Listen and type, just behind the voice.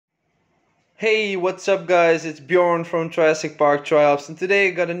Hey, what's up guys? It's Bjorn from Triassic Park Triops, and today I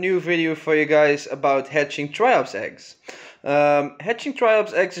got a new video for you guys about hatching Triops eggs. Hatching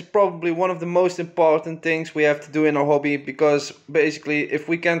Triops eggs is probably one of the most important things we have to do in our hobby, because basically if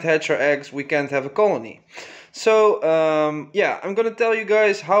we can't hatch our eggs, we can't have a colony. So yeah, I'm gonna tell you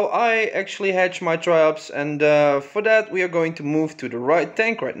guys how I actually hatch my Triops, and for that we are going to move to the right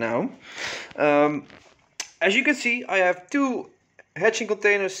tank right now. Um, as you can see, I have two hatching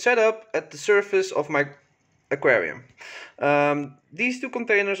containers set up at the surface of my aquarium. These two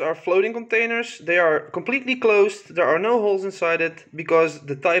containers are floating containers. They are completely closed. There are no holes inside it because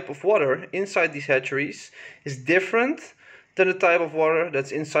the type of water inside these hatcheries is different than the type of water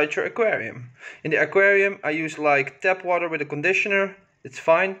that's inside your aquarium. In the aquarium I use like tap water with a conditioner. It's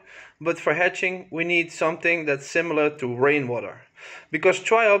fine, but for hatching we need something that's similar to rainwater, because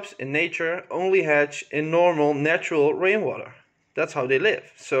triops in nature only hatch in normal natural rainwater. That's how they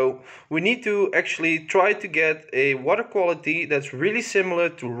live. So we need to actually try to get a water quality that's really similar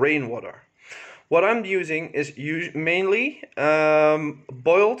to rainwater. What I'm using is mainly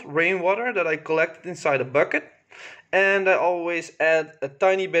boiled rainwater that I collected inside a bucket, and I always add a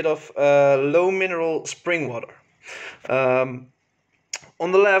tiny bit of low mineral spring water.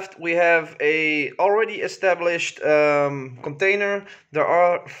 On the left we have a already established container. There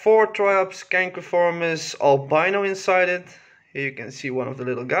are 4 Triops cancriformis albino inside it. Here you can see one of the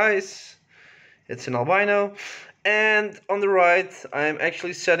little guys. It's an albino. And on the right I'm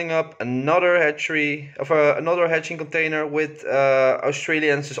actually setting up another hatchery of another hatching container with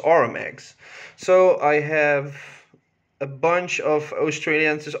Australiensis aurum eggs. So I have a bunch of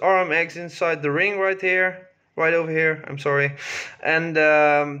Australiensis aurum eggs inside the ring right over here, I'm sorry, and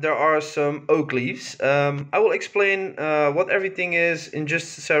there are some oak leaves. I will explain what everything is in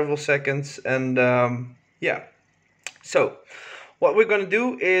just several seconds, and yeah. So what we're gonna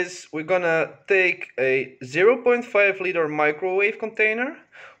do is we're gonna take a 0.5 liter microwave container.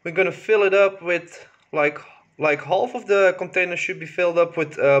 We're gonna fill it up with like half of the container should be filled up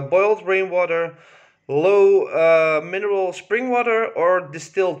with boiled rainwater, low mineral spring water, or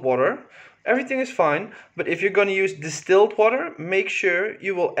distilled water. Everything is fine, but if you're going to use distilled water, make sure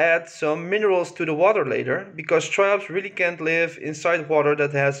you will add some minerals to the water later, because triops really can't live inside water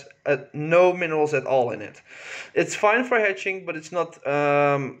that has no minerals at all in it. It's fine for hatching, but it's not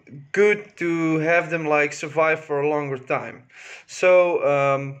good to have them like survive for a longer time.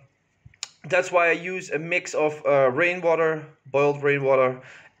 So that's why I use a mix of rainwater, boiled rainwater,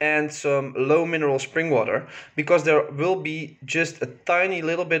 and some low mineral spring water, because there will be just a tiny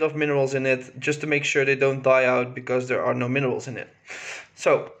little bit of minerals in it, just to make sure they don't die out because there are no minerals in it.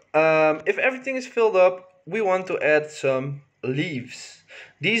 So if everything is filled up, we want to add some leaves.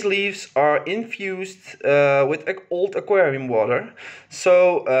 These leaves are infused with old aquarium water,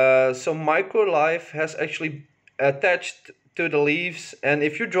 so some microlife has actually attached to the leaves, and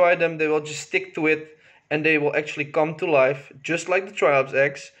if you dry them they will just stick to it, and they will actually come to life just like the triops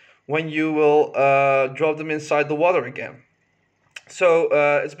eggs when you will drop them inside the water again. So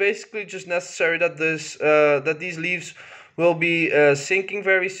it's basically just necessary that these leaves will be sinking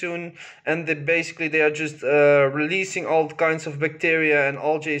very soon, and they are just releasing all kinds of bacteria and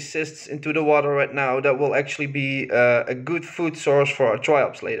algae cysts into the water right now that will actually be a good food source for our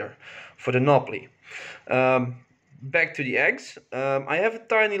triops later, for the nauplii. Back to the eggs. I have a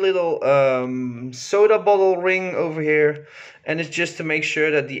tiny little soda bottle ring over here, and it's just to make sure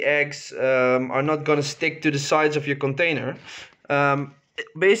that the eggs are not going to stick to the sides of your container.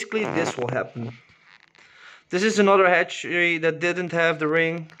 Basically this will happen. This is another hatchery that didn't have the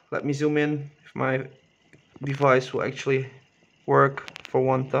ring. Let me zoom in if my device will actually work for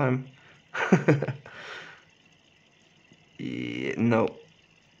one time. Yeah, no,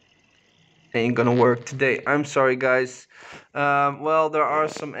 ain't gonna work today. I'm sorry guys. Well, there are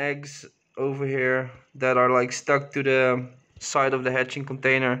some eggs over here that are like stuck to the side of the hatching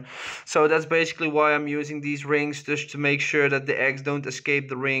container, so that's basically why I'm using these rings, just to make sure that the eggs don't escape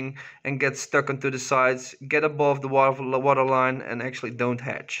the ring and get stuck onto the sides, get above the water line, and actually don't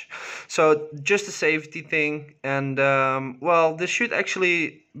hatch. So just a safety thing, and well, this should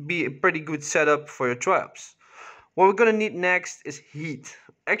actually be a pretty good setup for your triops. What we're gonna need next is heat.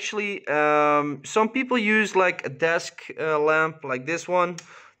 Actually, some people use like a desk lamp like this one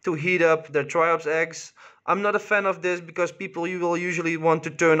to heat up their triops eggs. I'm not a fan of this, because people will usually want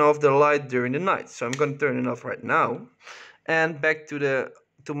to turn off the light during the night. So I'm gonna turn it off right now. And back to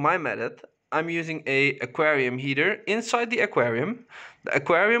my method, I'm using a aquarium heater inside the aquarium. The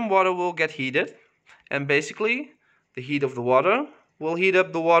aquarium water will get heated, and basically the heat of the water will heat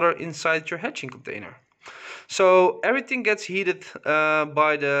up the water inside your hatching container. So everything gets heated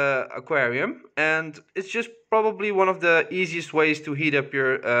by the aquarium, and it's just probably one of the easiest ways to heat up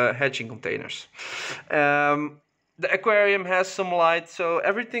your hatching containers. The aquarium has some light, so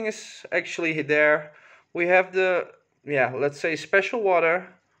everything is actually there. We have the, yeah, let's say special water,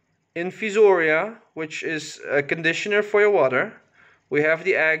 infusoria, which is a conditioner for your water. We have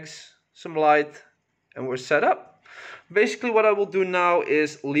the eggs, some light, and we're set up. Basically what I will do now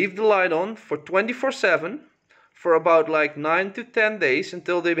is leave the light on for 24/7 for about like 9 to 10 days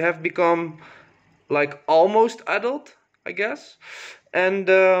until they have become like almost adult, I guess. And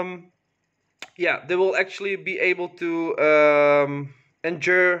yeah, they will actually be able to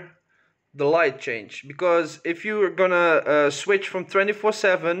endure the light change, because if you're gonna switch from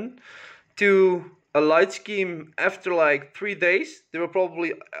 24/7 to a light scheme after like 3 days, they will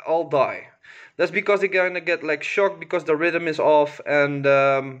probably all die. That's because they're gonna get like shocked because the rhythm is off, and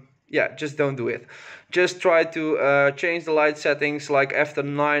yeah, just don't do it. Just try to change the light settings like after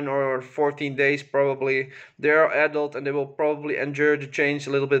 9 or 14 days probably. They are adult and they will probably endure the change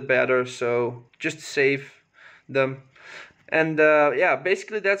a little bit better, so just save them. And yeah,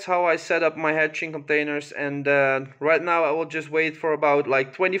 basically that's how I set up my hatching containers. And right now I will just wait for about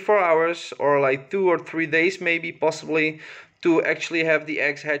like 24 hours or like 2 or 3 days maybe, possibly, to actually have the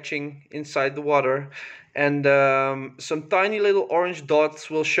eggs hatching inside the water. And some tiny little orange dots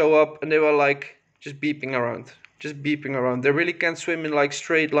will show up, and they were like just beeping around. Just beeping around. They really can't swim in like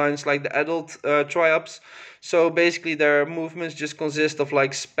straight lines like the adult triops. So basically their movements just consist of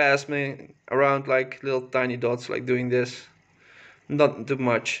like spasming around like little tiny dots, like doing this. Not too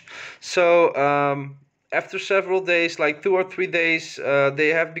much. So after several days, like 2 or 3 days, they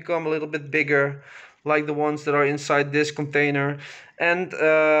have become a little bit bigger, like the ones that are inside this container. And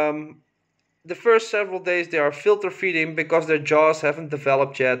the first several days they are filter feeding because their jaws haven't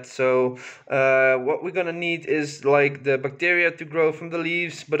developed yet. So what we're gonna need is like the bacteria to grow from the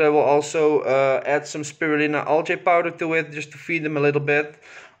leaves, but I will also add some spirulina algae powder to it just to feed them a little bit.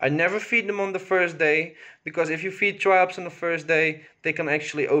 I never feed them on the first day, because if you feed triops on the first day, they can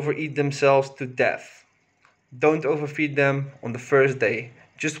actually overeat themselves to death. Don't overfeed them on the first day.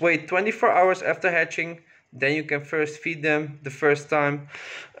 Just wait 24 hours after hatching, then you can first feed them the first time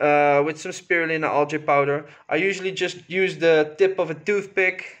with some spirulina algae powder. I usually just use the tip of a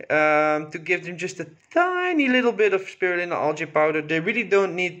toothpick to give them just a tiny little bit of spirulina algae powder. They really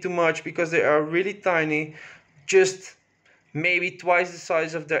don't need too much because they are really tiny, just maybe twice the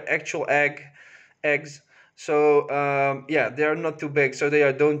size of their actual eggs. So yeah, they are not too big, so they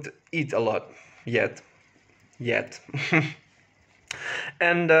don't eat a lot yet.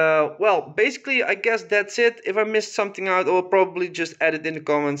 And well, basically I guess that's it. If I missed something out, I will probably just add it in the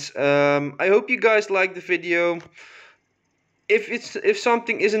comments. I hope you guys liked the video. If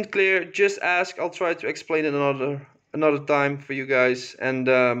something isn't clear, just ask. I'll try to explain it another time for you guys. And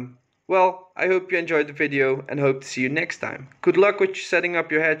well, I hope you enjoyed the video and hope to see you next time. Good luck with setting up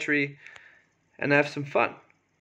your hatchery and have some fun.